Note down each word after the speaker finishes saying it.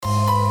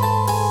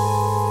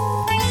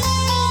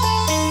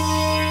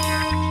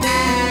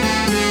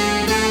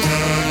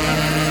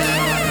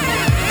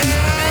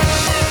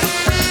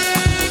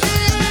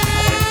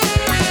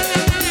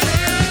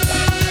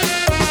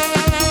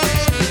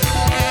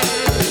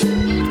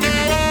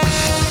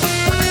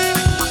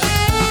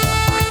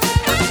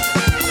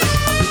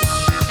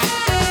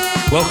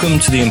Welcome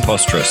to The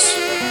Impostress.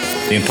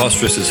 The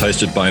Impostress is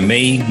hosted by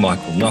me,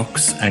 Michael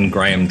Knox, and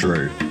Graham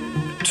Drew,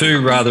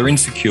 two rather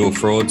insecure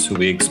frauds who'll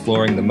be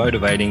exploring the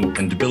motivating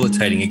and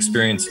debilitating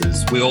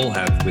experiences we all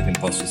have with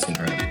imposter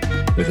syndrome,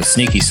 with a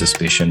sneaky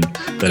suspicion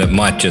that it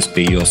might just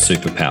be your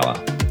superpower,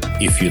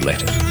 if you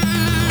let it.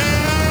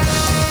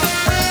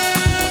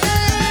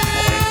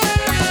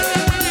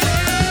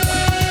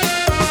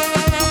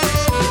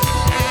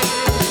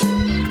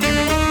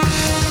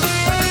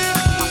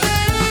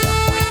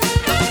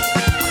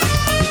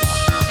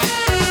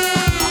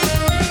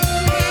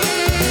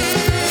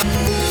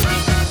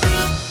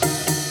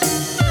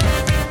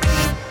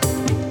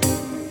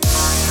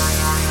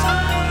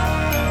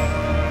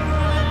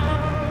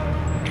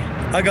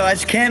 Hi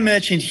guys, Cam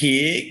Merchant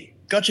here,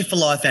 Gotcha for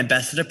Life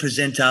ambassador,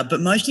 presenter,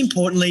 but most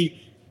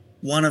importantly,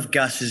 one of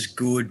Gus's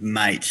good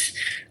mates.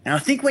 And I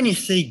think when you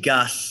see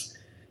Gus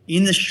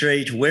in the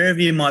street, wherever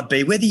you might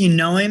be, whether you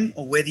know him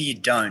or whether you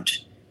don't,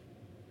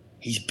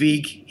 he's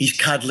big, he's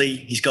cuddly,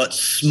 he's got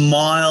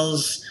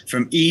smiles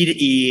from ear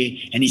to ear,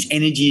 and his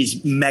energy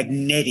is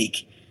magnetic.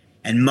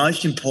 And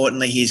most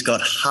importantly, he's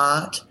got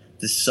heart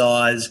the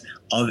size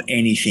of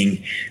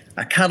anything.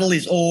 A cuddle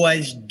is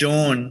always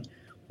dawn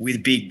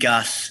with Big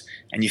Gus,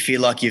 and you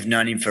feel like you've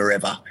known him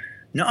forever.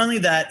 Not only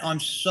that, I'm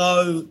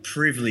so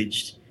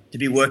privileged to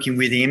be working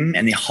with him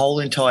and the whole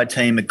entire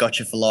team at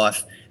Gotcha for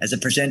Life as a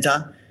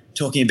presenter,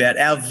 talking about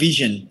our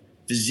vision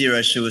for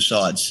zero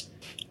suicides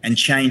and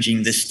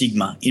changing the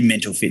stigma in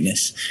mental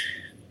fitness.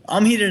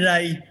 I'm here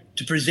today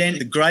to present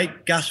the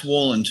great Gus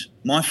Worland,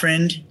 my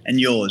friend and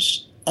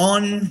yours,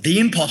 on The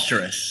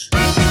Impostress.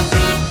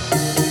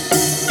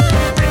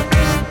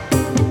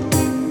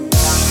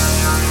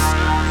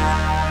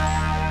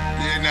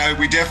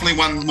 We definitely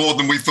won more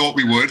than we thought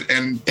we would,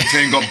 and the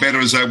team got better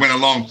as they went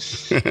along.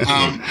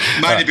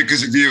 Mainly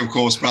because of you, of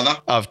course, brother.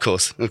 Of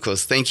course.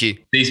 Thank you.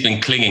 He's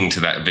been clinging to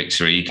that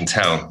victory. You can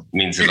tell. It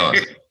means a lot.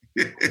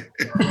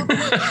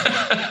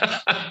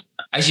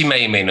 As you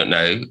may or may not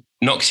know,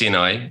 Noxie and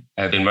I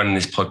have been running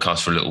this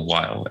podcast for a little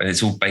while, and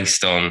it's all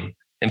based on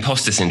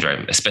imposter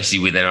syndrome, especially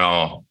within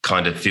our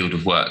kind of field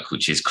of work,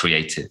 which is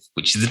creative,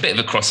 which is a bit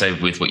of a crossover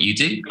with what you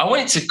do. I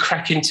wanted to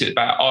crack into it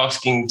about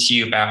asking to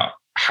you about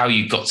how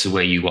you got to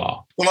where you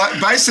are.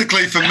 Well,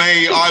 basically for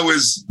me, I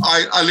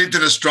lived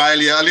in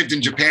Australia. I lived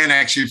in Japan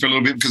actually for a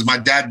little bit because my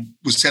dad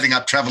was setting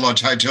up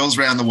Travelodge hotels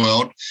around the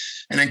world,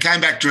 and then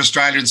came back to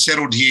Australia and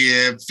settled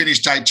here,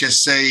 finished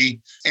HSC,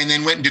 and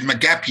then went and did my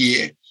gap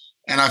year.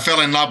 And I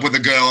fell in love with a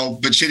girl,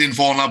 but she didn't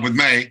fall in love with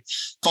me.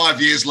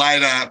 5 years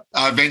later,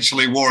 I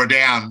eventually wore her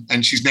down,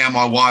 and she's now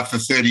my wife for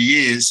 30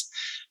 years.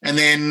 And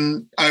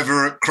then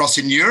over across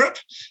in Europe,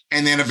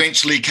 and then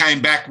eventually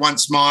came back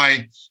once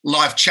my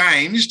life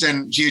changed,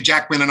 and Hugh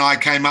Jackman and I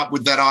came up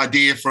with that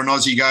idea for an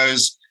Aussie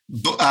Goes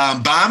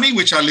Barmy,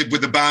 which I lived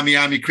with the Barmy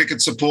Army cricket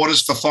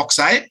supporters for Fox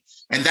 8,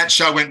 and that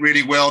show went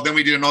really well. Then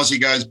we did an Aussie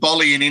Goes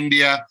Bolly in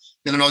India,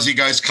 then an Aussie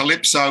Goes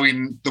Calypso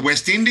in the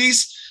West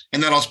Indies,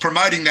 and then I was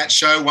promoting that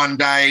show one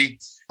day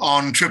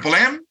on Triple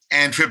M,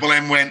 and Triple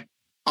M went,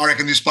 I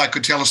reckon this bloke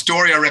could tell a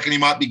story. I reckon he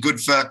might be good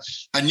for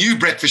a new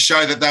breakfast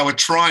show that they were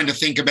trying to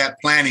think about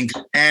planning.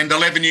 And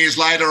 11 years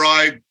later,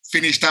 I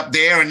finished up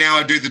there, and now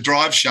I do the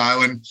drive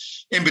show. And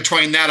in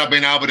between that, I've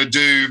been able to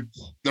do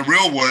the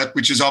real work,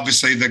 which is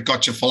obviously the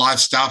Gotcha for Life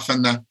stuff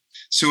and the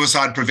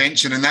suicide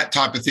prevention and that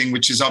type of thing,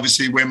 which is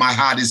obviously where my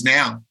heart is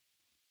now.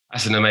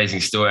 That's an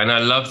amazing story. And I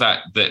love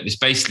that it's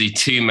basically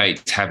two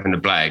mates having a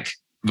blag,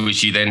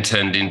 which you then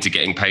turned into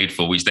getting paid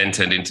for, which then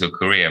turned into a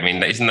career. I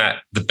mean, isn't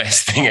that the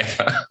best thing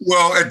ever?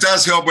 Well, it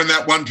does help when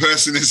that one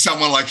person is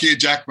someone like Hugh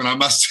Jackman, I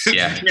must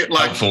admit.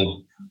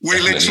 Helpful.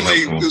 We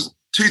literally, it was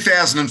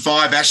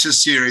 2005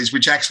 Ashes series,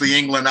 which actually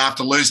England,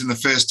 after losing the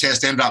first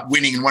test, ended up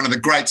winning in one of the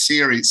great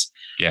series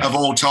of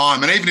all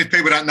time. And even if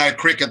people don't know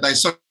cricket, they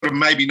sort of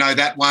maybe know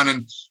that one,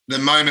 and the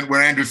moment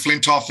where Andrew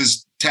Flintoff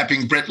is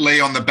tapping Brett Lee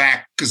on the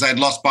back because they'd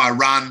lost by a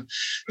run.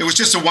 It was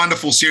just a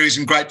wonderful series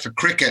and great for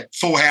cricket.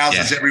 Full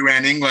houses everywhere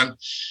in England.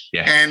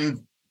 Yeah.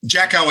 And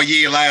Jacko a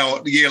year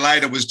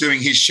later was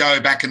doing his show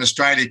back in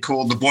Australia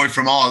called The Boy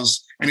from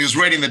Oz, and he was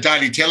reading the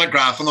Daily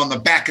Telegraph, and on the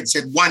back it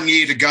said 1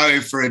 year to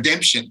go for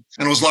redemption.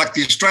 And it was like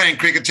the Australian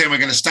cricket team were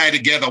going to stay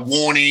together.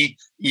 Warney,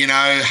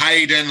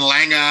 Hayden,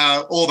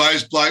 Langer, all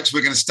those blokes were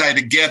going to stay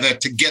together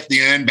to get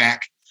the earn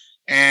back.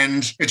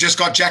 And it just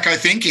got Jacko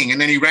thinking.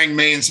 And then he rang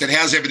me and said,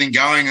 how's everything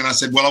going? And I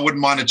said, well, I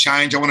wouldn't mind a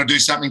change. I want to do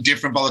something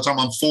different by the time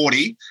I'm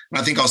 40. And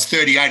I think I was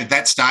 38 at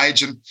that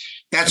stage. And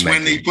that's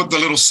when he put the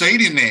little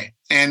seed in there.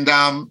 And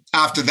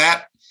after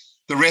that,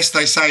 the rest,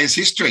 they say, is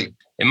history.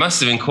 It must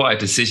have been quite a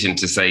decision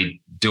to say,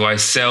 do I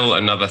sell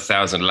another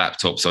 1,000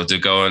 laptops or do I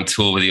go on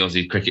tour with the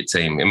Aussie cricket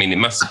team? I mean, it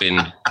must have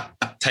been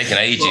taken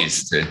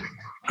ages to...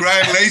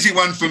 Graham, an easy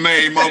one for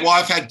me. My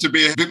wife had to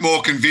be a bit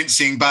more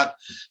convincing, but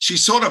she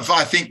sort of,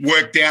 I think,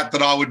 worked out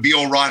that I would be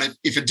all right.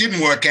 If it didn't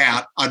work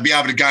out, I'd be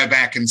able to go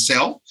back and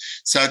sell.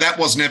 So that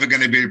was never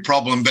going to be a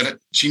problem, but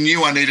she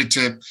knew I needed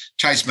to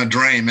chase my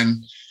dream.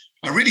 And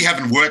I really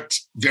haven't worked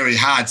very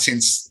hard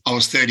since I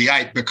was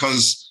 38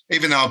 because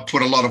even though I've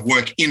put a lot of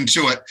work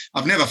into it,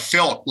 I've never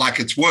felt like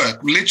it's work.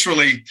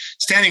 Literally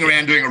standing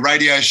around doing a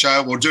radio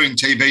show or doing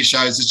TV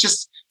shows, it's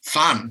just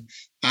fun.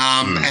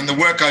 And the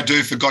work I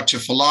do for Gotcha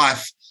for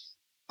Life,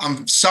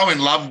 I'm so in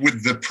love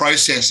with the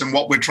process and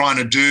what we're trying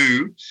to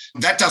do.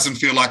 That doesn't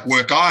feel like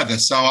work either.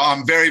 So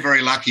I'm very,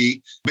 very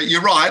lucky. But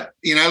you're right,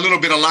 you know, a little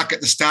bit of luck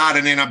at the start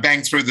and then I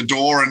banged through the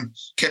door and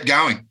kept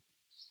going.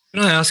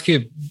 Can I ask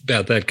you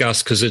about that,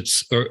 Gus? Because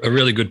it's a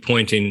really good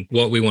point in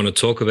what we want to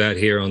talk about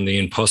here on The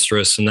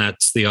Imposterous, and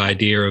that's the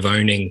idea of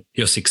owning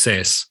your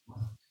success.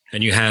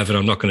 And you have, and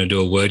I'm not going to do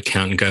a word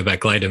count and go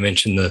back later,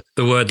 mention the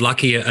word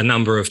lucky a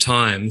number of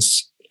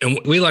times. And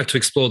we like to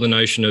explore the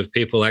notion of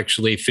people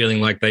actually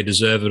feeling like they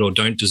deserve it or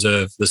don't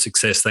deserve the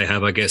success they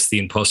have. I guess the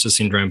imposter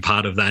syndrome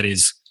part of that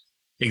is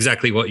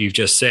exactly what you've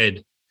just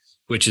said,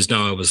 which is,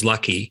 no, I was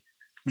lucky.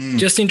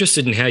 Just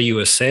interested in how you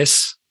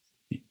assess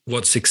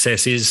what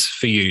success is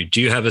for you.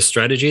 Do you have a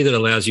strategy that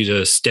allows you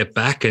to step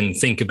back and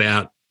think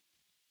about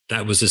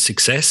that was a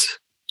success?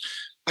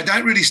 I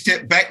don't really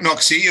step back,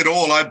 Noxie, at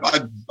all.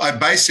 I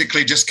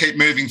basically just keep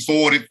moving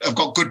forward. I've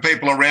got good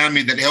people around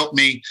me that help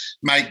me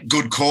make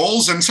good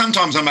calls, and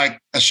sometimes I make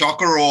a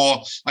shocker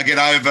or I get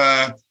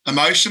over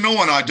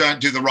emotional and I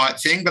don't do the right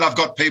thing, but I've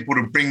got people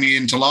to bring me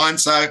into line.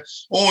 So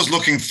always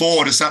looking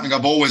forward is something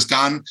I've always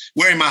done.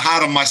 Wearing my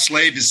heart on my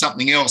sleeve is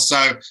something else. So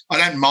I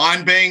don't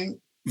mind being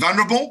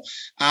vulnerable,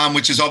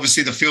 which is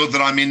obviously the field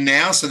that I'm in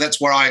now. So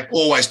that's where I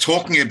always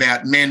talking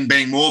about men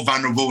being more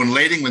vulnerable and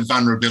leading with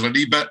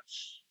vulnerability. But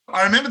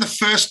I remember the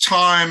first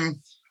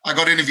time I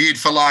got interviewed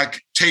for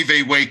like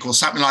TV Week or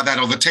something like that,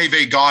 or the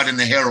TV Guide in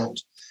the Herald.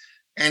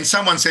 And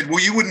someone said, well,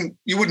 you wouldn't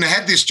have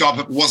had this job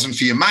if it wasn't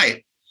for your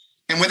mate.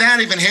 And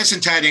without even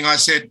hesitating, I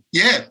said,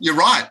 yeah, you're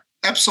right.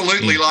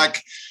 Absolutely.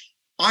 Like,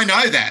 I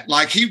know that.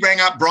 Like, he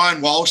rang up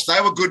Brian Walsh. They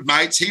were good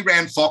mates. He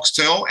ran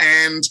Foxtel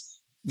and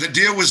the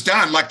deal was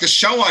done. Like, the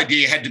show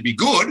idea had to be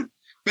good,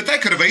 but they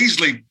could have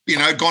easily, you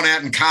know, gone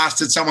out and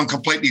casted someone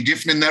completely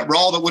different in that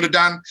role that would have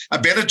done a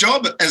better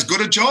job, as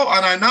good a job. I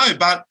don't know.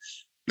 But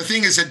the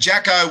thing is that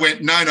Jacko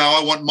went, no,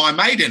 I want my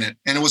mate in it.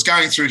 And it was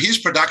going through his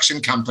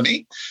production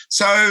company.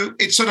 So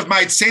it sort of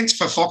made sense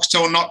for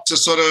Foxtel not to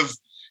sort of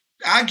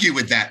argue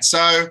with that.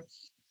 So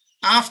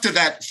after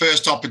that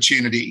first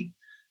opportunity,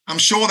 I'm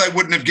sure they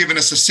wouldn't have given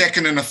us a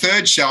second and a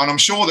third show. And I'm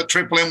sure that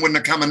Triple M wouldn't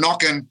have come a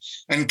knocking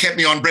and kept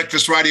me on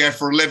breakfast radio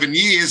for 11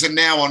 years and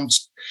now on,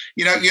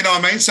 you know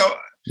what I mean? So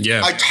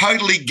yeah, I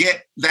totally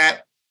get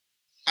that.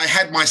 I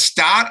had my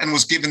start and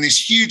was given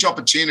this huge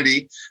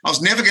opportunity. I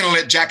was never going to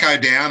let Jacko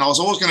down. I was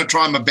always going to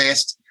try my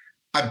best.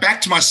 I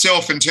backed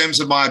myself in terms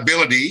of my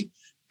ability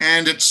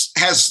and it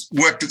has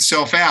worked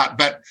itself out.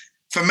 But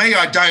for me,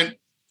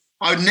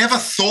 I never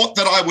thought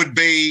that I would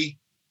be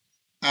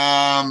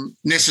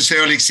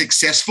necessarily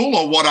successful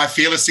or what I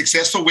feel is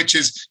successful, which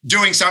is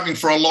doing something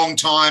for a long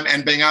time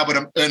and being able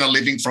to earn a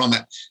living from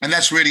it. And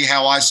that's really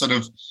how I sort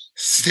of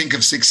think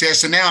of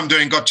success. And now I'm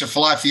doing Gotcha for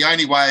Life. The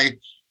only way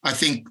I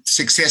think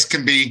success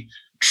can be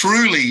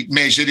truly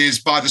measured is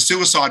by the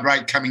suicide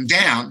rate coming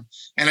down.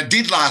 And it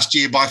did last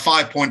year by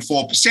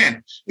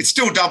 5.4%. It's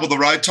still double the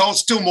road toll,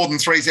 still more than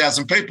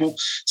 3,000 people.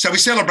 So we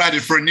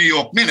celebrated for a New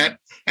York minute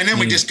and then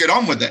we just get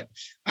on with it.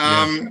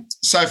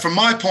 So from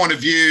my point of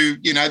view,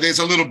 you know, there's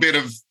a little bit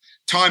of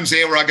times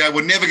there where I go,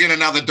 we'll never get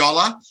another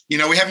dollar. You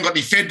know, we haven't got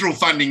any federal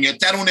funding yet.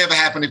 That'll never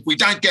happen. If we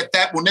don't get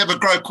that, we'll never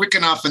grow quick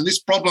enough and this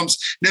problem's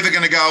never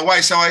going to go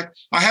away. So I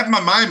have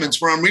my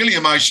moments where I'm really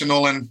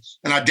emotional and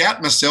I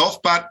doubt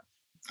myself. But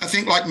I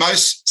think like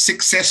most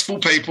successful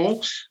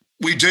people,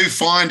 we do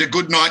find a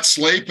good night's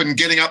sleep and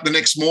getting up the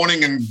next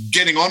morning and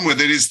getting on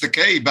with it is the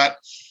key. But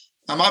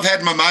I've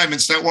had my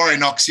moments. Don't worry,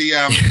 Noxie.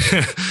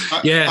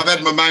 I've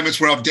had my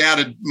moments where I've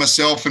doubted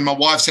myself and my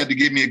wife's had to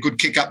give me a good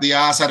kick up the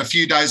arse. I had a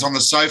few days on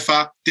the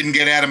sofa, didn't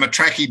get out of my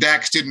tracky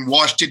dacks, didn't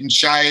wash, didn't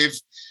shave,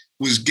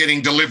 was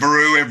getting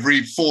Deliveroo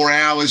every 4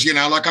 hours. You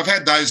know, like I've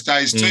had those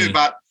days too,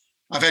 but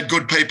I've had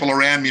good people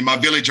around me, my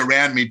village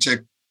around me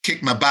to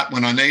kick my butt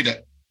when I need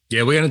it.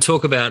 Yeah, we're going to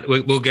talk about,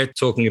 we'll get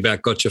talking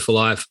about Gotcha for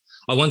Life.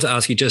 I want to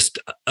ask you just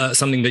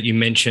something that you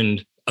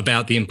mentioned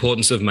about the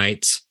importance of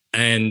mates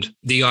and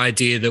the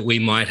idea that we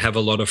might have a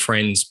lot of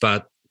friends,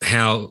 but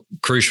how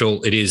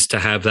crucial it is to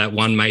have that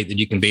one mate that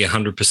you can be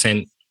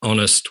 100%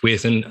 honest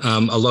with. And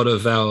a lot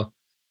of our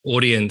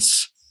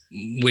audience,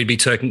 we'd be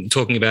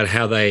talking about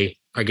how they,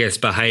 I guess,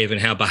 behave and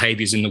how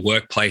behaviours in the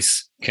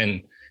workplace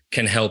can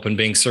help, and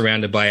being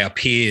surrounded by our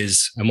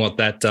peers and what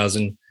that does.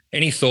 And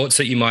any thoughts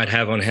that you might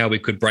have on how we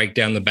could break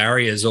down the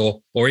barriers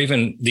or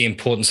even the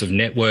importance of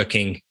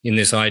networking in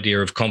this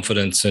idea of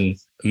confidence and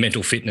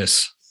mental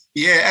fitness?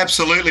 Yeah,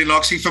 absolutely,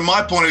 Noxie. From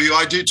my point of view,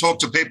 I do talk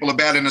to people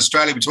about in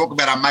Australia, we talk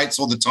about our mates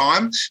all the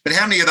time, but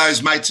how many of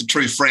those mates are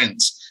true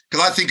friends?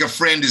 Because I think a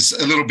friend is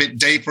a little bit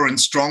deeper and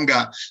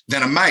stronger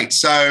than a mate.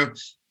 So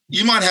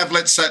you might have,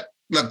 let's say,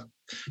 look,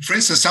 for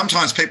instance,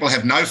 sometimes people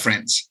have no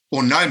friends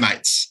or no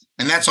mates,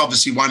 and that's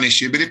obviously one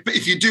issue. But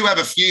if you do have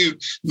a few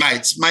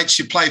mates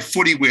you play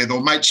footy with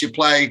or mates you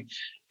play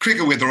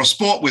cricket with or a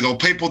sport with or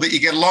people that you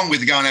get along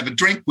with, go and have a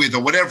drink with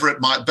or whatever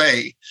it might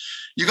be,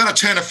 you've got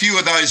to turn a few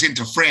of those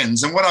into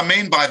friends. And what I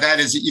mean by that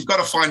is that you've got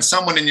to find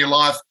someone in your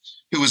life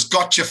who has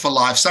got you for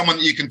life, someone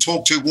that you can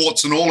talk to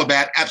warts and all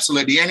about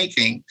absolutely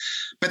anything.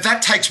 But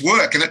that takes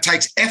work and it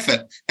takes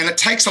effort and it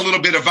takes a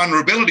little bit of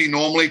vulnerability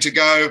normally to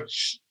go,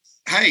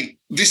 hey,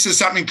 this is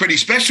something pretty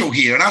special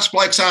here. And us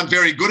blokes aren't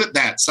very good at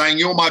that, saying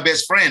you're my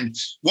best friend.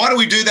 Why do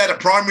we do that at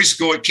primary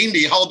school, at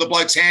kindy? Hold the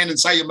bloke's hand and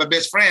say you're my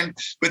best friend,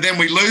 but then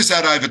we lose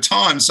that over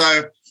time.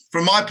 So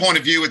from my point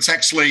of view, it's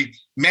actually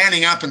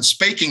manning up and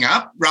speaking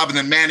up rather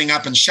than manning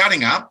up and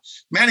shutting up.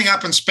 Manning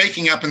up and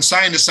speaking up and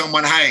saying to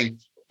someone, hey,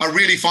 I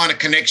really find a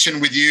connection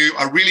with you.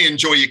 I really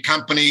enjoy your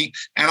company.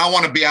 And I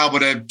want to be able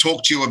to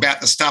talk to you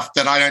about the stuff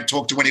that I don't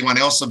talk to anyone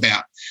else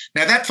about.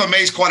 Now, that for me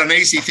is quite an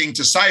easy thing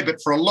to say,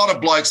 but for a lot of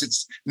blokes,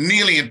 it's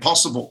nearly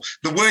impossible.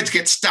 The words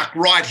get stuck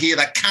right here.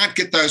 They can't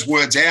get those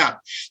words out.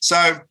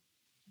 So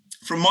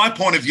from my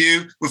point of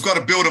view, we've got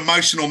to build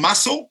emotional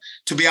muscle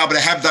to be able to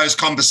have those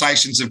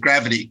conversations of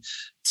gravity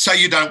so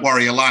you don't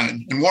worry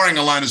alone. And worrying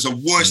alone is the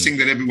worst thing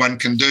that everyone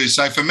can do.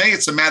 So for me,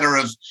 it's a matter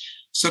of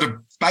sort of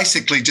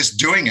basically just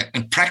doing it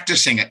and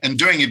practicing it and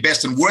doing your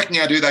best and working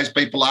out who those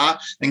people are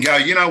and go,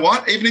 you know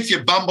what, even if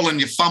you bumble and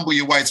you fumble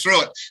your way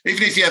through it,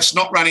 even if you have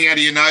snot running out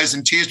of your nose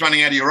and tears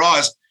running out of your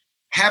eyes,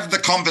 have the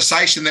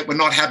conversation that we're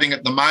not having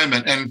at the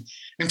moment. And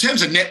in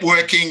terms of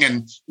networking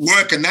and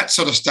work and that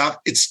sort of stuff,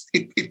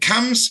 it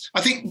comes,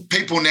 I think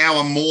people now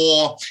are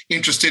more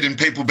interested in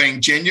people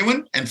being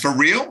genuine and for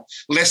real,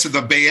 less of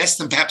the BS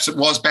than perhaps it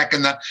was back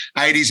in the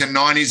 80s and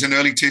 90s and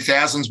early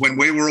 2000s when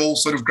we were all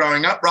sort of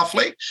growing up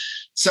roughly.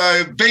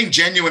 So being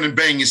genuine and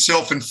being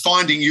yourself and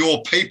finding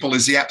your people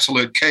is the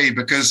absolute key,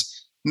 because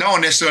no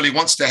one necessarily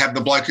wants to have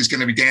the bloke who's going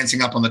to be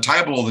dancing up on the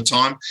table all the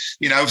time.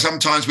 You know,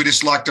 sometimes we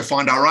just like to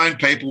find our own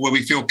people where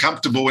we feel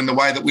comfortable in the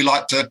way that we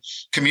like to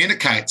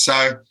communicate.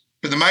 So,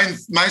 but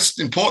the most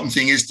important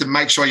thing is to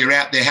make sure you're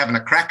out there having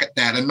a crack at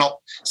that and not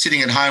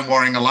sitting at home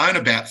worrying alone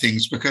about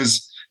things,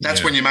 because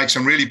that's when you make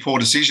some really poor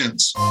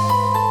decisions.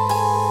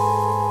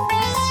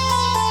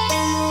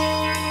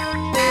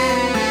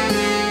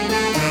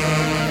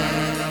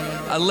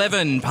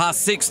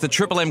 6:11, the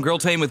Triple M Grill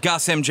Team with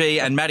Gus MG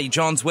and Matty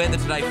Johns. We're the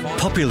Today Final.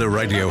 Popular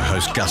radio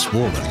host Gus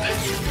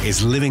Worland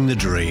is living the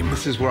dream.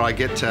 This is where I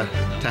get to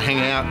hang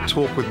out,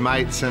 talk with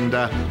mates, and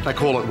they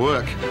call it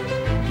work.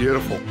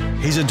 Beautiful.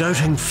 He's a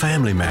doting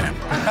family man.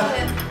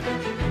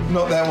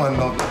 Not that one,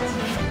 not.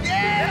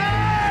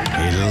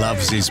 He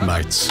loves his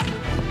mates.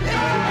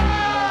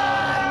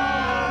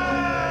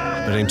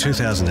 But in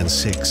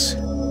 2006,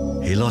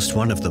 he lost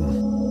one of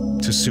them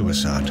to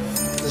suicide.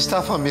 The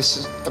stuff I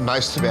miss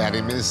most about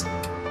him is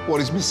what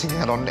he's missing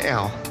out on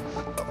now.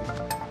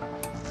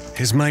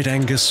 His mate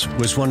Angus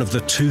was one of the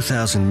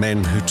 2,000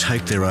 men who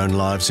take their own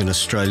lives in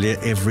Australia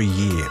every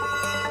year.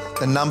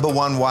 The number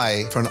one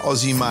way for an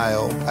Aussie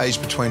male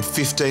aged between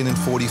 15 and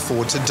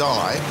 44 to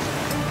die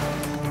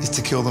is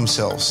to kill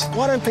themselves.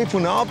 Why don't people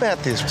know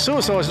about this?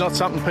 Suicide is not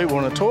something people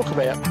want to talk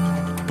about.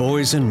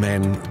 Boys and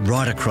men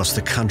right across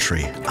the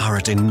country are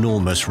at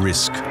enormous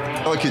risk.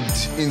 I could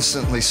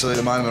instantly see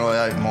the moment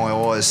I opened my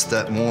eyes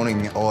that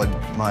morning,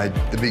 I'd made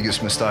the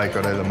biggest mistake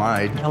I'd ever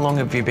made. How long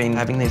have you been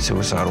having these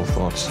suicidal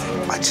thoughts?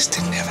 I just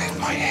didn't have in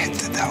my head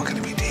that they were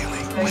going to be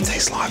dealing with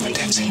these life and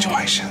death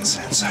situations,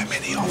 and so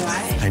many of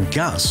them. And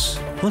Gus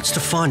wants to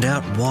find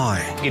out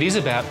why. It is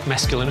about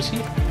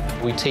masculinity.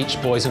 We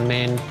teach boys and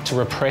men to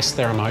repress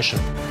their emotion,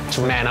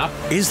 to man up.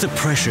 Is the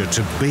pressure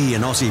to be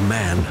an Aussie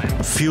man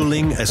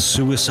fueling a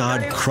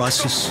suicide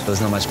crisis? There's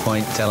not much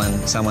point telling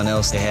someone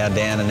else how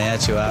down and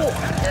out you are.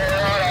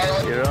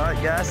 You right,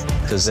 Gus?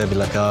 Because they'll be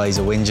like, oh, he's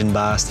a whinging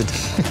bastard.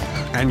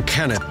 And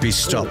can it be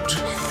stopped?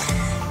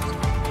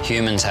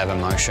 Humans have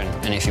emotion,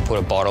 and if you put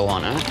a bottle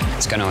on it,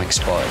 it's going to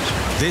explode.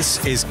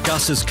 This is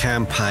Gus's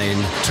campaign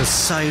to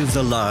save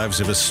the lives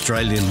of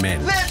Australian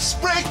men. Let's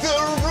break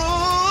the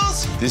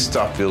rules! This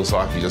stuff feels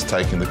like you're just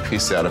taking the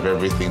piss out of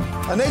everything.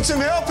 I need some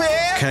help here!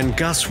 Can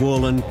Gus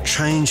Worland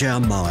change our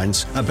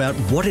minds about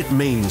what it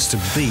means to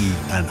be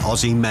an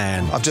Aussie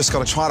man? I've just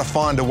got to try to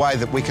find a way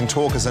that we can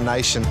talk as a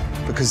nation,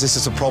 because this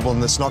is a problem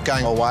that's not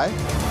going away.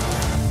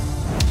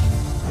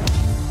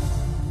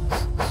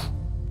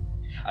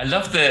 I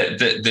love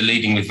the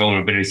leading with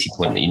vulnerability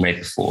point that you made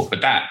before,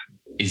 but that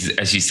is,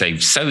 as you say,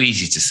 so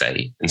easy to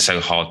say and so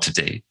hard to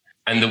do.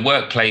 And the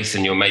workplace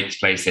and your mate's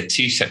place, they're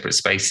two separate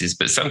spaces.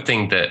 But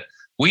something that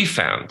we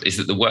found is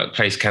that the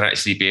workplace can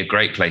actually be a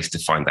great place to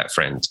find that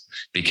friend,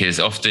 because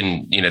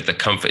often, you know, the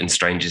comfort in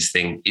strangers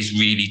thing is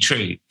really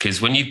true.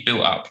 Because when you've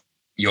built up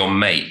your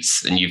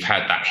mates and you've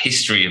had that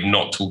history of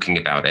not talking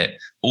about it,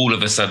 all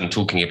of a sudden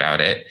talking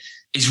about it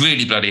is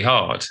really bloody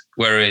hard.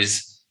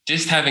 Whereas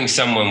just having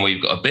someone where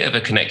you've got a bit of a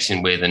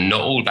connection with and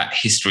not all that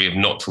history of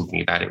not talking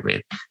about it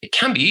with, it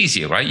can be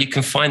easier, right? You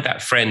can find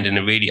that friend in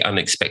a really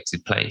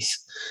unexpected place.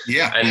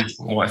 Yeah. And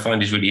what I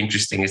find is really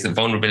interesting is that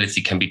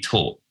vulnerability can be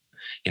taught.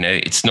 You know,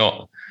 it's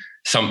not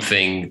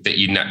something that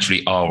you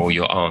naturally are or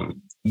you aren't.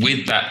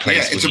 With that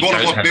place, it's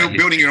about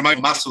building your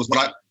emotional muscles.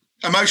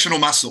 emotional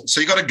muscle. So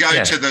you got to go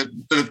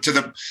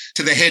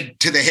to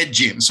the head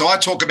gym. So I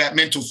talk about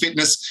mental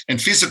fitness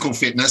and physical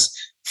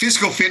fitness.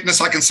 Physical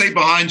fitness, I can see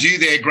behind you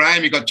there,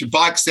 Graham, you've got your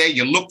bikes there,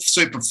 you look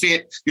super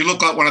fit, you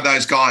look like one of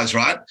those guys,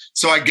 right?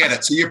 So I get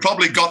it. So you've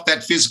probably got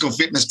that physical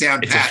fitness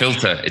down pat.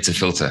 It's a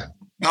filter.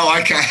 Oh,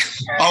 okay.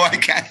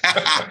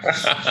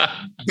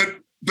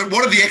 But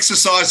what are the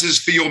exercises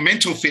for your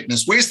mental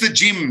fitness? Where's the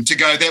gym to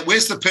go there?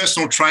 Where's the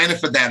personal trainer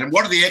for that? And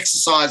what are the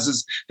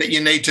exercises that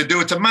you need to do?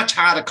 It's a much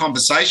harder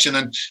conversation.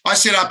 And I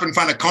sit up in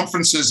front of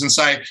conferences and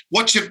say,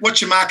 what's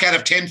your mark out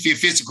of 10 for your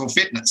physical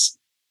fitness?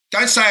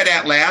 Don't say it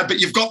out loud,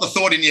 but you've got the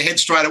thought in your head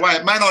straight away.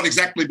 It may not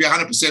exactly be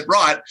 100%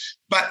 right,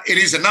 but it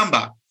is a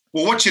number.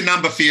 Well, what's your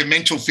number for your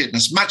mental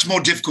fitness? Much more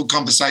difficult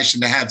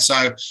conversation to have.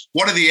 So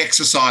what are the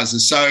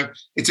exercises? So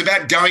it's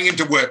about going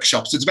into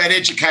workshops. It's about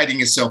educating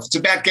yourself. It's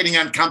about getting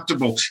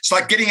uncomfortable. It's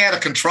like getting out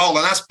of control.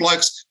 And us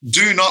blokes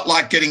do not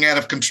like getting out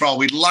of control.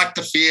 We like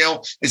to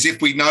feel as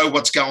if we know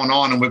what's going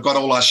on and we've got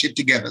all our shit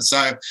together.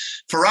 So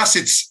for us,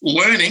 it's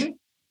learning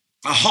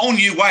a whole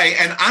new way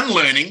and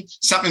unlearning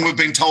something we've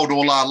been told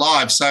all our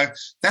lives. So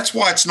that's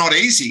why it's not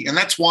easy. And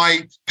that's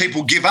why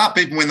people give up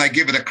even when they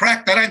give it a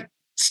crack. They don't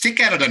stick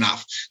at it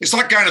enough. It's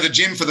like going to the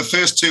gym for the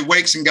first 2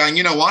 weeks and going,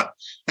 you know what,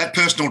 that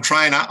personal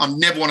trainer, I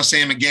never want to see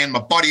him again.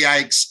 My body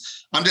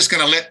aches. I'm just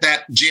going to let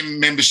that gym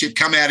membership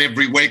come out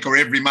every week or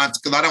every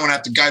month because I don't want to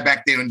have to go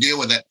back there and deal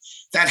with it.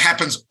 That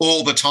happens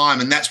all the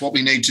time. And that's what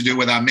we need to do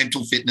with our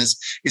mental fitness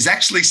is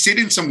actually sit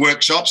in some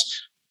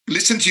workshops,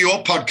 listen to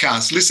your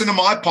podcast, listen to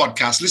my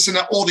podcast, listen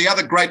to all the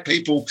other great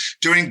people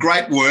doing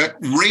great work,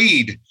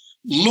 read,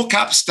 look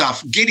up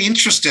stuff, get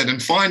interested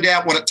and find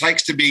out what it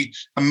takes to be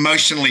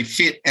emotionally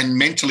fit and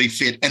mentally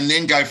fit and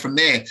then go from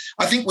there.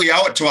 I think we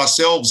owe it to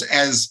ourselves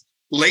as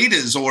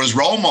leaders or as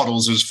role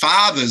models, as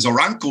fathers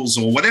or uncles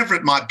or whatever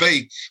it might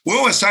be. We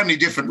all have so many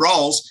different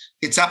roles.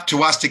 It's up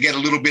to us to get a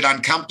little bit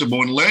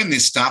uncomfortable and learn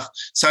this stuff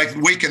so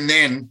we can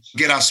then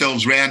get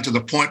ourselves round to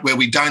the point where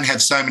we don't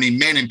have so many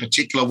men in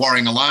particular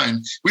warring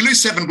alone. We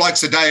lose 7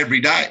 blokes a day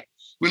every day.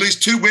 We lose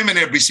 2 women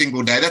every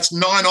single day. That's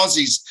 9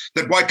 Aussies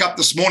that woke up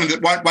this morning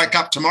that won't wake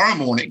up tomorrow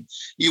morning.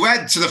 You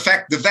add to the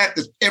fact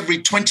that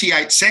every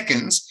 28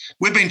 seconds,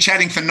 we've been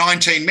chatting for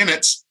 19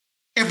 minutes.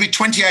 Every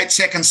 28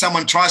 seconds,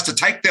 someone tries to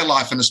take their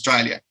life in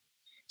Australia.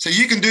 So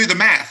you can do the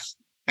math.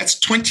 That's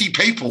 20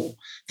 people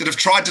that have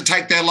tried to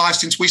take their life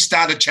since we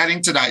started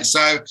chatting today.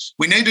 So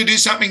we need to do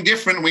something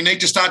different. We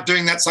need to start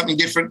doing that something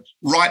different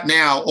right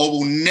now or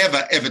we'll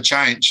never, ever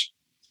change.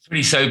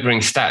 Pretty sobering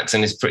stats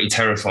and it's pretty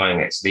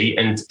terrifying actually.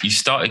 And you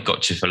started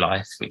Gotcha for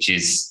Life, which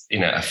is,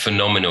 a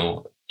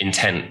phenomenal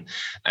intent.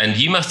 And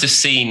you must have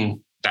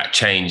seen that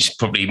change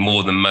probably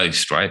more than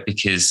most, right?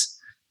 Because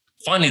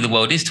finally the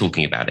world is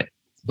talking about it.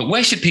 But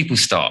where should people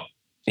start?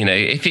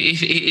 If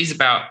it is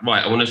about,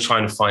 right, I want to try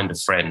and find a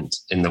friend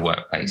in the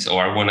workplace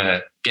or I want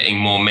to getting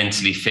more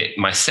mentally fit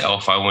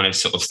myself, I want to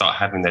sort of start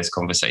having those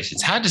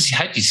conversations. How do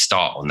you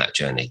start on that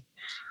journey?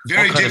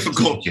 Very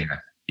difficult.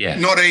 Yeah.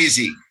 Not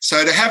easy.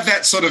 So to have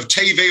that sort of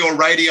TV or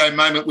radio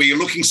moment where you're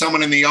looking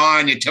someone in the eye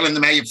and you're telling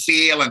them how you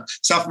feel and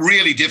stuff,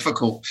 really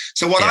difficult.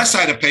 So what I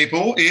say to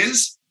people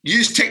is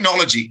use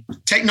technology.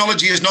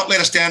 Technology has not let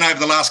us down over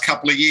the last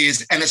couple of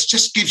years and it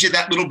just gives you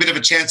that little bit of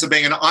a chance of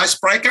being an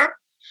icebreaker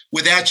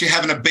without you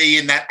having to be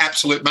in that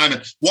absolute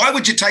moment. Why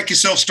would you take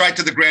yourself straight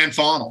to the grand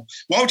final?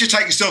 Why would you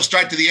take yourself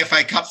straight to the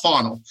FA Cup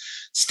final?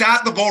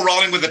 Start the ball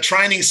rolling with a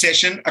training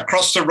session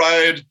across the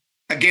road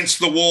against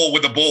the wall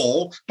with a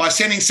ball by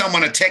sending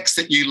someone a text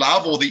that you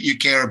love or that you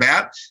care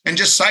about and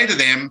just say to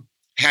them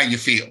how you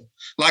feel.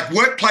 Like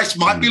workplace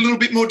might be a little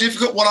bit more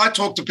difficult. What I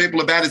talk to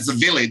people about is the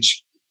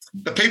village,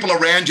 the people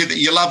around you that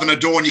you love and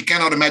adore and you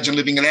cannot imagine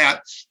living it out.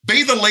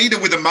 Be the leader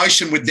with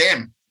emotion with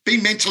them.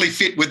 Be mentally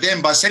fit with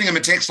them by sending them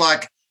a text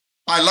like,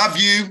 I love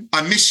you,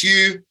 I miss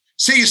you,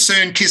 see you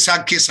soon, kiss,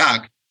 hug, kiss,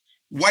 hug.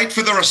 Wait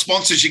for the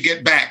responses you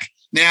get back.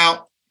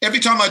 Now, every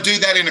time I do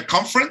that in a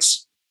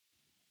conference,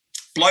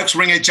 blokes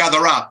ring each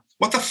other up.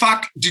 What the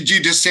fuck did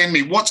you just send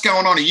me? What's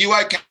going on? Are you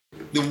okay?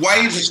 The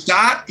way to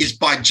start is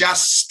by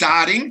just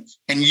starting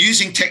and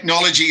using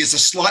technology as a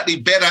slightly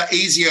better,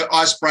 easier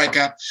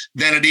icebreaker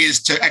than it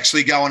is to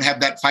actually go and have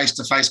that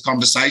face-to-face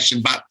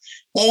conversation. But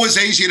always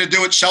easier to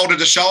do it shoulder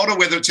to shoulder,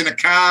 whether it's in a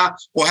car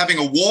or having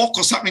a walk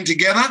or something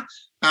together.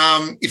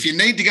 If you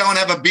need to go and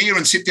have a beer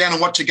and sit down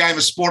and watch a game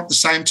of sport at the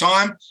same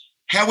time,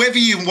 however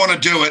you want to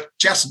do it,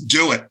 just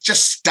do it.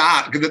 Just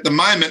start. Because at the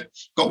moment,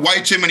 got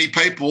way too many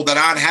people that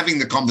aren't having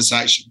the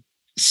conversation.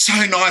 It's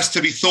so nice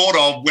to be thought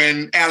of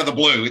when out of the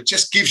blue. It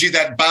just gives you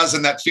that buzz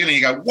and that feeling.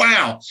 You go,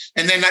 wow.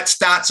 And then that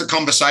starts a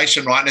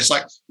conversation, right? And it's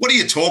like, what are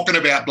you talking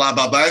about? Blah,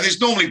 blah, blah. And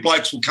there's normally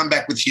blokes will come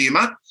back with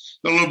humour,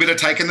 a little bit of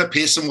taking the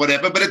piss and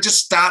whatever, but it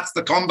just starts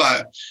the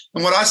combo.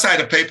 And what I say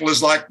to people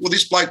is like, well,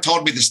 this bloke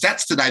told me the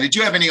stats today. Did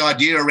you have any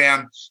idea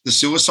around the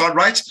suicide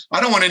rates?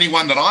 I don't want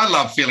anyone that I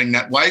love feeling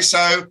that way.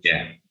 So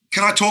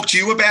can I talk to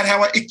you about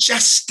how it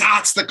just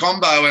starts the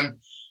combo? And,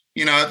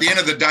 at the end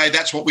of the day,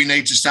 that's what we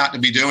need to start to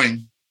be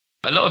doing.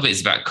 A lot of it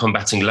is about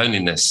combating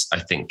loneliness, I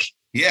think.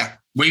 Yeah.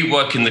 We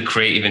work in the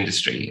creative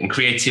industry, and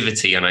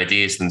creativity and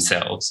ideas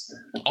themselves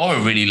are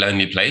a really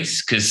lonely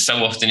place, because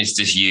so often it's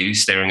just you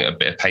staring at a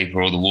bit of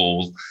paper or the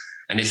wall,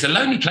 and it's a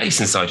lonely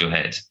place inside your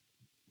head.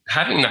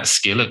 Having that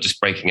skill of just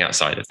breaking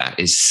outside of that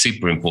is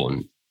super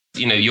important.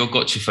 You know, your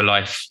Gotcha for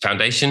Life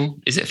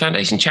Foundation, is it a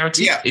foundation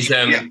charity? Yeah.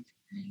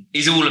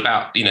 Is all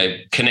about, you know,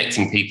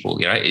 connecting people.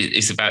 You know,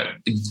 it's about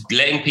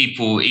letting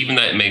people, even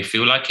though it may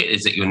feel like it,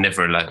 is that you're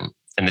never alone.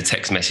 And the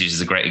text message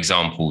is a great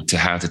example to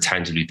how to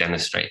tangibly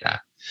demonstrate that.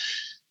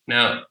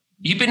 Now,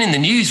 you've been in the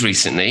news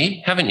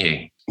recently, haven't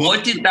you?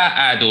 What did that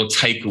add or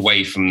take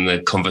away from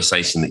the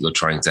conversation that you're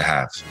trying to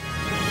have?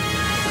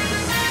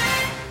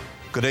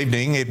 Good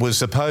evening. It was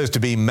supposed to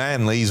be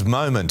Manly's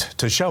moment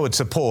to show its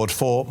support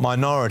for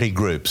minority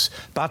groups.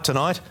 But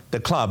tonight, the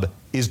club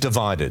is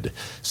divided.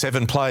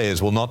 7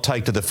 players will not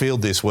take to the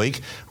field this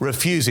week,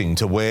 refusing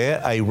to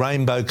wear a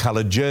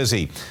rainbow-coloured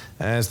jersey,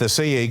 as the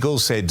Sea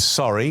Eagles said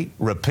sorry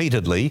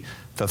repeatedly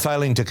for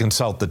failing to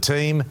consult the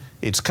team,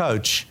 its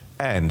coach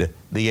and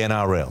the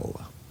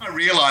NRL. I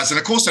realised, and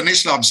of course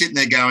initially I'm sitting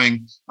there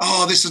going,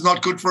 oh, this is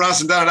not good for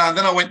us and da-da-da. And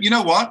then I went, you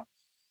know what?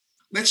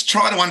 Let's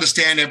try to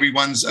understand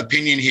everyone's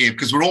opinion here,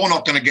 because we're all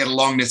not going to get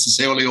along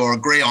necessarily or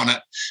agree on it,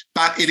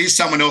 but it is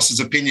someone else's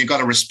opinion. You've got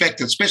to respect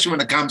it, especially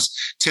when it comes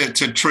to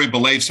true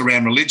beliefs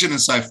around religion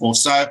and so forth.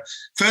 So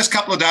first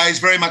couple of days,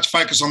 very much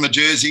focused on the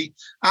jersey.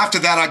 After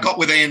that, I got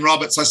with Ian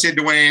Roberts. I said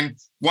to Ian,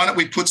 why don't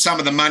we put some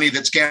of the money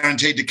that's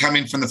guaranteed to come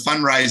in from the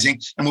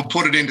fundraising and we'll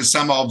put it into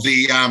some of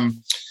the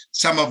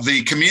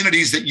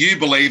communities that you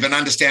believe and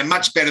understand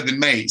much better than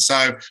me.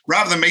 So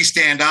rather than me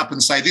stand up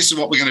and say, this is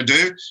what we're going to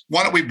do,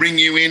 why don't we bring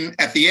you in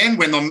at the end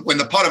when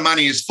the pot of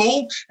money is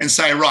full and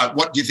say, right,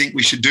 what do you think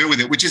we should do with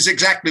it? Which is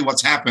exactly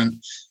what's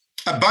happened.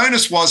 A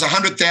bonus was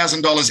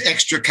 $100,000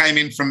 extra came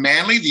in from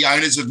Manly, the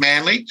owners of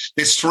Manly.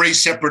 There's 3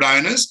 separate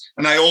owners,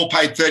 and they all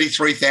paid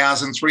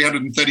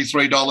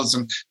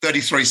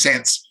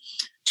 $33,333.33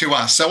 to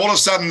us. So all of a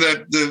sudden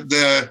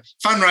the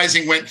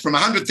fundraising went from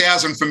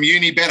 100,000 from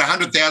Unibet,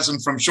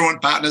 100,000 from Shorent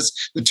Partners,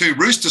 the 2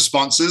 Rooster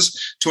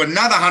sponsors, to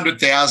another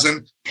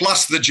 100,000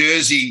 plus the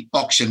jersey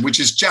auction, which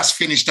is just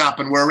finished up,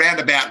 and we're around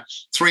about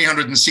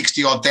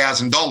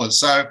 $360,000.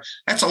 So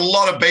that's a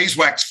lot of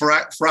beeswax for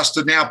us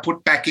to now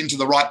put back into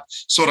the right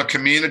sort of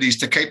communities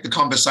to keep the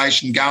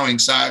conversation going.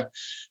 So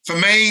for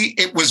me,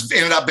 it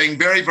ended up being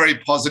very, very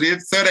positive.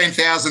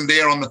 13,000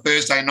 there on the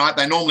Thursday night.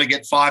 They normally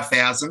get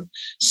 5,000.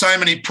 So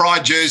many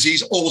Pride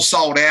jerseys, all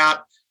sold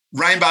out,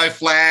 rainbow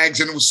flags,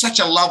 and it was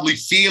such a lovely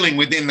feeling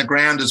within the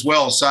ground as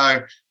well.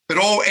 So it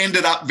all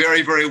ended up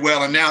very, very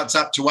well, and now it's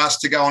up to us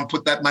to go and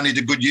put that money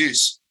to good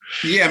use.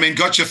 Yeah, I mean,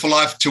 Gotcha for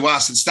Life to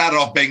us, it started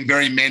off being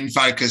very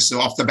men-focused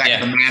off the back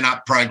of the Man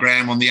Up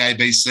program on the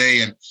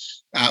ABC, and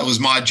it was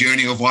my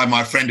journey of why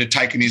my friend had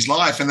taken his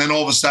life. And then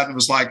all of a sudden it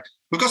was like,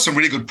 we've got some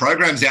really good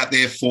programs out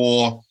there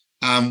for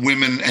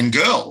women and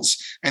girls.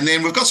 And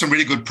then we've got some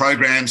really good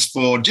programs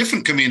for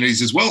different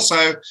communities as well.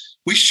 So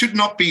we should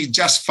not be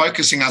just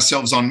focusing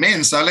ourselves on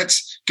men. So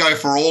let's go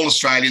for all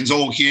Australians,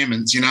 all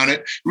humans, you know, and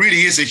it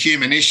really is a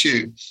human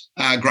issue,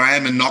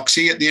 Graham and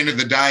Noxie. At the end of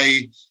the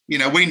day, you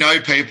know, we know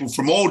people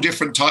from all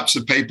different types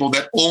of people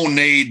that all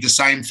need the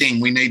same thing.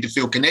 We need to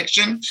feel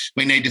connection.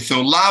 We need to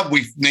feel love.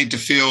 We need to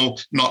feel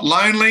not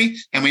lonely.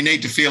 And we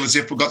need to feel as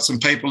if we've got some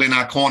people in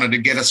our corner to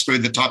get us through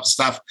the type of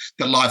stuff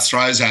that life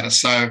throws at us.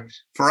 So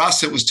for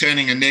us, it was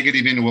turning a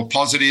negative into a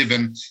positive.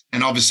 And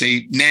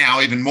obviously now,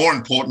 even more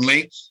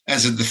importantly,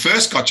 as the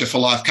first Gotcha for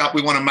Life Cup,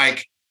 we want to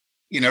make,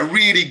 you know,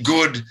 really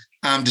good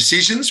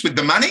decisions with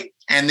the money,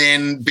 and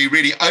then be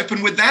really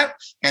open with that.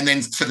 And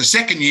then for the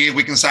second year,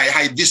 we can say,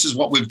 hey, this is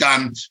what we've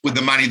done with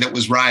the money that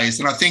was raised.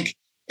 And I think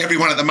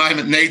everyone at the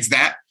moment needs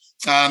that.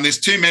 There's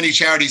too many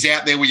charities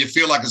out there where you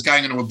feel like it's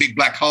going into a big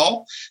black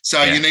hole.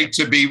 So you need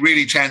to be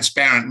really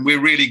transparent. And we're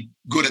really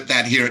good at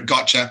that here at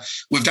Gotcha.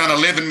 We've done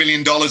 $11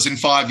 million in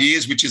 5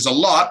 years, which is a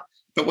lot,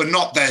 but we're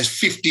not those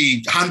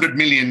 $100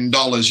 million,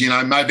 you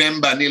know,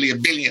 Movember, nearly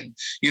 $1 billion,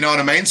 you know what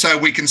I mean? So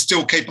we can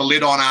still keep a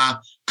lid on our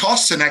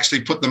costs and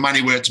actually put the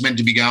money where it's meant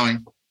to be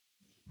going.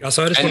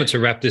 So I just wanted to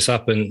wrap this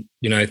up, and,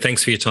 you know,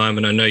 thanks for your time.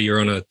 And I know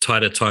you're on a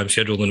tighter time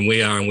schedule than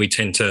we are, and we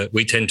tend to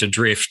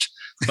drift.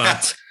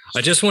 But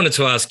I just wanted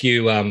to ask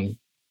you on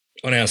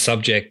our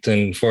subject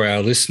and for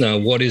our listener,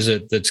 what is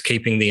it that's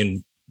keeping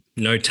the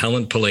No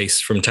Talent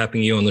Police from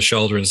tapping you on the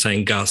shoulder and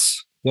saying,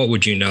 Gus, what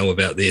would you know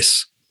about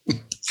this?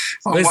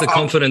 Where's the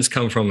confidence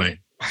come from, mate?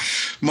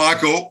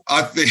 Michael,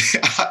 I think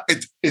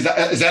is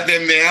that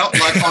them now?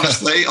 Like,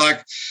 honestly,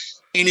 like,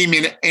 any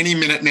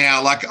minute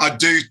now, like I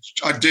do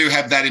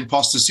have that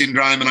imposter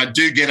syndrome, and I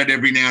do get it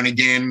every now and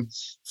again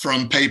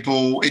from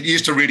people. It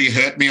used to really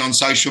hurt me on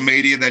social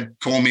media. They'd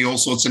call me all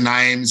sorts of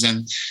names,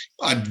 and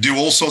I'd do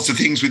all sorts of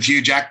things with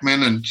Hugh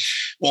Jackman and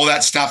all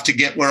that stuff to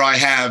get where I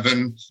have.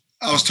 And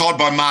I was told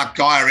by Mark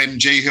Geyer,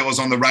 MG, who I was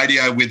on the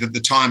radio with at the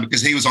time,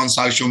 because he was on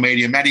social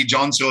media. Matty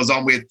Johns, who I was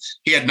on with,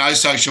 he had no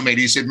social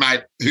media. He said,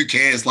 mate, who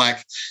cares?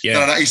 Like,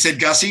 he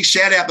said, Gussie,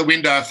 shout out the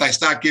window if they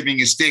start giving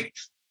you stick.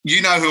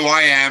 you know who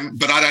I am,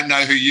 but I don't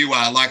know who you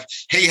are. Like,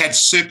 he had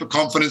super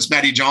confidence,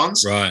 Matty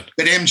Johns. Right.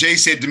 But MG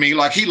said to me,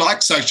 like, he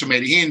liked social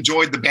media. He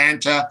enjoyed the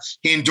banter,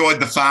 he enjoyed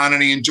the fun,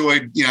 and he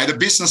enjoyed, the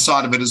business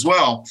side of it as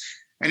well.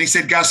 And he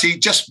said, Gussie,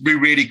 just be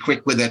really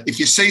quick with it. If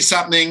you see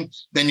something,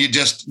 then you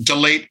just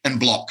delete and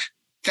block.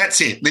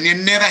 That's it. Then you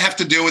never have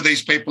to deal with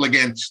these people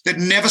again. They'd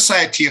never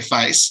say it to your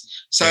face.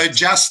 So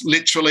just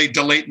literally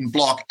delete and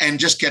block and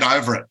just get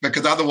over it,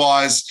 because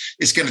otherwise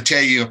it's going to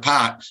tear you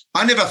apart.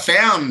 I never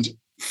found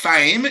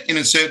fame in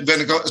a certain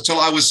vertical until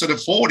I was sort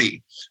of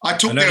 40. I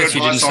noticed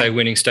you didn't say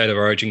winning State of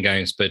Origin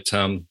games, but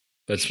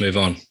let's move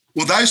on.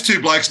 Well, those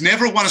two blokes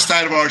never won a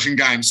State of Origin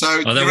game.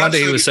 So no wonder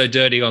he was so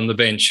dirty on the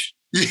bench.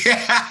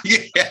 Yeah.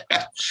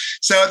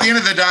 So at the end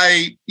of the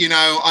day,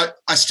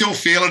 I still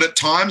feel it at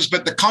times,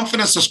 but the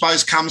confidence, I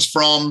suppose, comes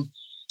from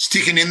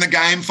sticking in the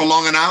game for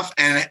long enough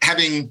and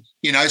having,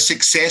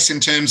 success in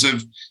terms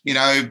of,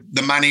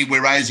 the money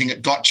we're raising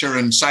at Gotcha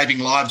and saving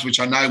lives, which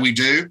I know we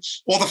do,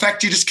 or the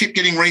fact you just keep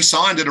getting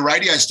re-signed at a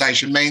radio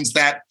station means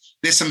that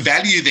there's some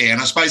value there.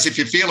 And I suppose if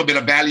you feel a bit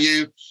of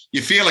value,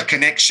 you feel a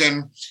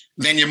connection,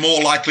 then you're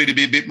more likely to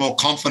be a bit more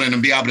confident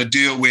and be able to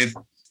deal with,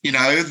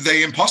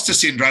 the imposter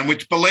syndrome,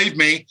 which, believe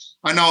me,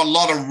 I know a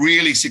lot of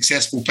really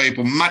successful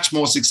people, much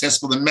more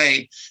successful than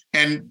me,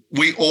 and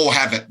we all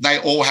have it. They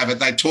all have it.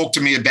 They talk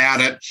to me about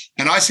it,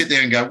 and I sit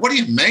there and go, what do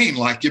you mean?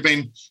 Like, you've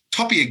been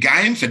top of your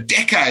game for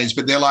decades,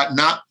 but they're like,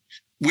 nah,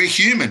 we're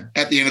human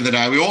at the end of the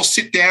day. We all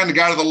sit down to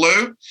go to the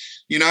loo.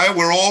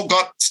 We're all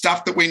got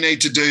stuff that we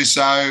need to do,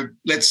 so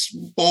let's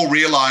all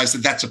realise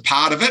that that's a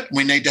part of it.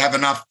 We need to have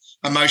enough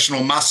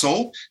emotional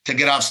muscle to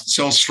get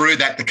ourselves through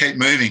that to keep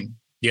moving.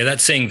 Yeah,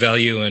 that seeing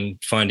value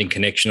and finding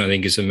connection, I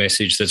think, is a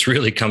message that's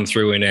really come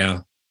through in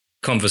our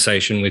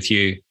conversation with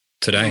you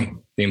today,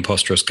 the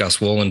imposterous Gus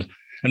Worland.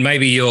 And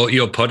maybe your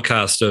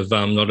podcast of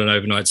Not an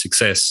Overnight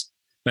Success,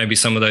 maybe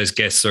some of those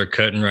guests are a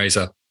curtain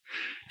raiser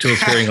to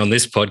appearing on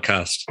this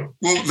podcast.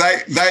 Well,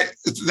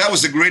 that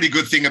was a really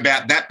good thing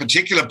about that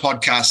particular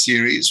podcast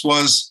series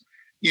was,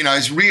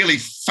 it's really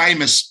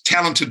famous,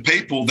 talented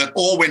people that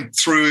all went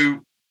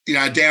through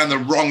down the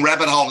wrong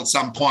rabbit hole at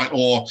some point,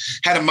 or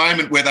had a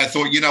moment where they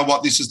thought,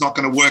 this is not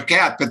going to work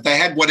out, but they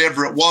had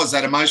whatever it was,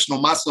 that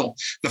emotional muscle,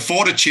 the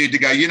fortitude to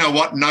go,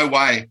 no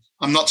way,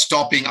 I'm not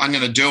stopping, I'm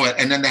going to do it.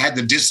 And then they had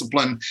the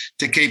discipline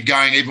to keep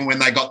going even when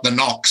they got the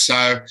knock.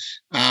 So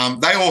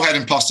they all had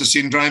imposter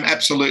syndrome,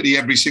 absolutely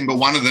every single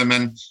one of them,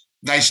 and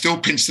they still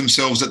pinch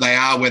themselves that they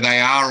are where they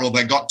are, or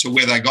they got to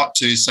where they got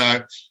to.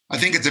 So I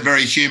think it's a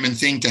very human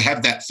thing to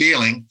have that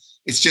feeling.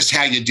 It's just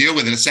how you deal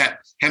with it. It's that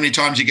how many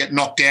times you get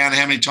knocked down,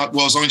 how many times,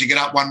 well, as long as you get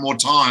up one more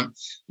time,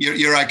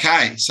 you're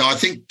okay. So I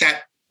think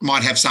that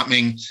might have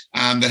something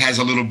that has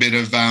a little bit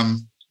of,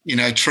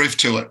 truth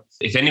to it.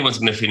 If anyone's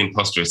going to feel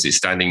imposterous, it's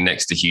standing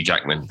next to Hugh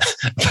Jackman.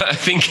 But I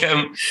think,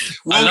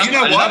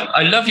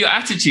 I love your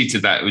attitude to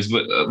that. It was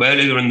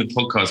earlier in the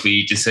podcast where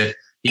you just said,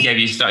 he gave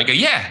you a start and go,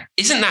 yeah,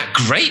 isn't that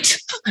great?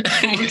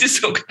 And you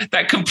just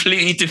that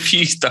completely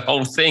diffused the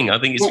whole thing. I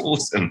think it's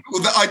awesome.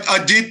 Well,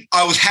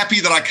 I was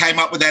happy that I came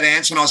up with that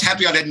answer, and I was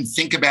happy I didn't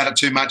think about it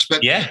too much.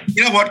 But yeah,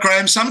 you know what,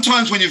 Graham?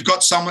 Sometimes when you've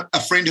got a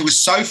friend who is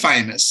so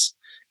famous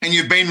and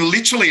you've been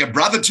literally a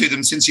brother to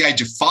them since the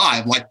age of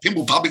 5, like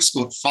Pymble Public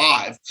School at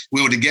 5,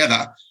 we were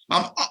together.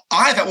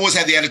 I've always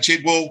had the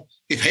attitude, well,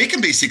 if he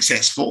can be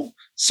successful,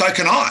 so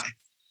can I.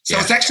 So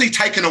it's actually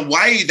taken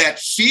away that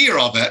fear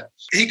of it.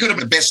 He could have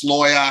been the best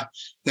lawyer,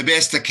 the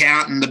best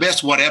accountant, the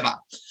best whatever.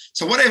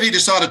 So whatever he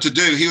decided to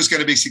do, he was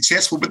going to be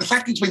successful. But the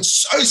fact he's been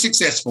so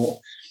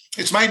successful,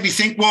 it's made me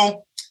think,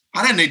 well,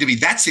 I don't need to be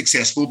that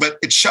successful, but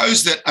it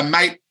shows that a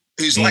mate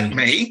who's like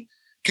me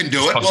can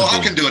do it. Well, I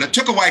can do it. It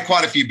took away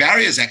quite a few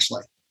barriers,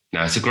 actually.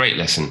 No, it's a great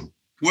lesson.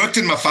 Worked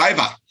in my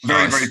favour.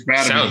 Very, very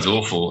proud of it. Sounds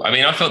awful. I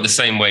mean, I felt the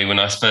same way when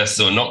I first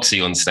saw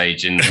Noxie on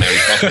stage in Mary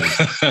Poppins.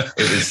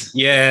 It was...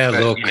 Yeah,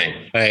 look.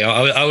 Hey,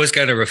 I was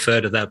going to refer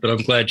to that, but I'm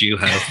glad you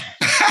have.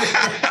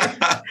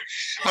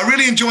 I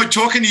really enjoyed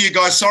talking to you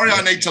guys. Sorry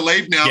I need to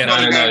leave now. Yeah, no,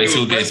 it's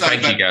all good.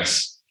 Thank you,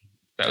 Gus.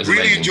 That was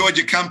really amazing. Enjoyed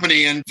your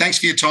company, and thanks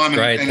for your time.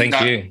 Great, thank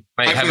you.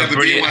 Mate, have a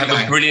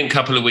brilliant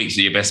couple of weeks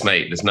with your best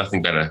mate. There's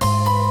nothing better.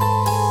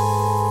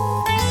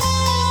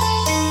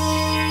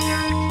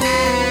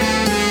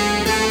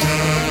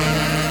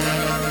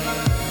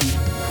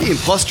 The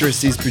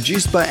Imposterous is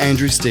produced by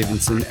Andrew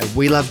Stevenson at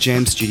We Love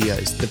Jam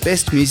Studios, the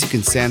best music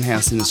and sound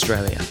house in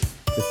Australia.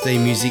 The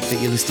theme music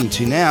that you're listening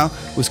to now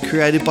was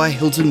created by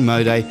Hilton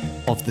Mode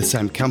of the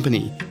same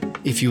company.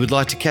 If you would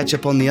like to catch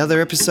up on the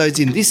other episodes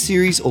in this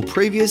series or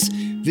previous,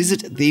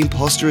 visit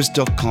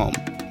theimposterous.com.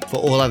 For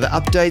all other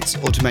updates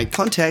or to make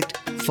contact,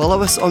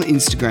 follow us on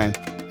Instagram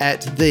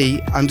at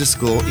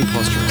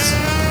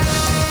 @the_imposterous.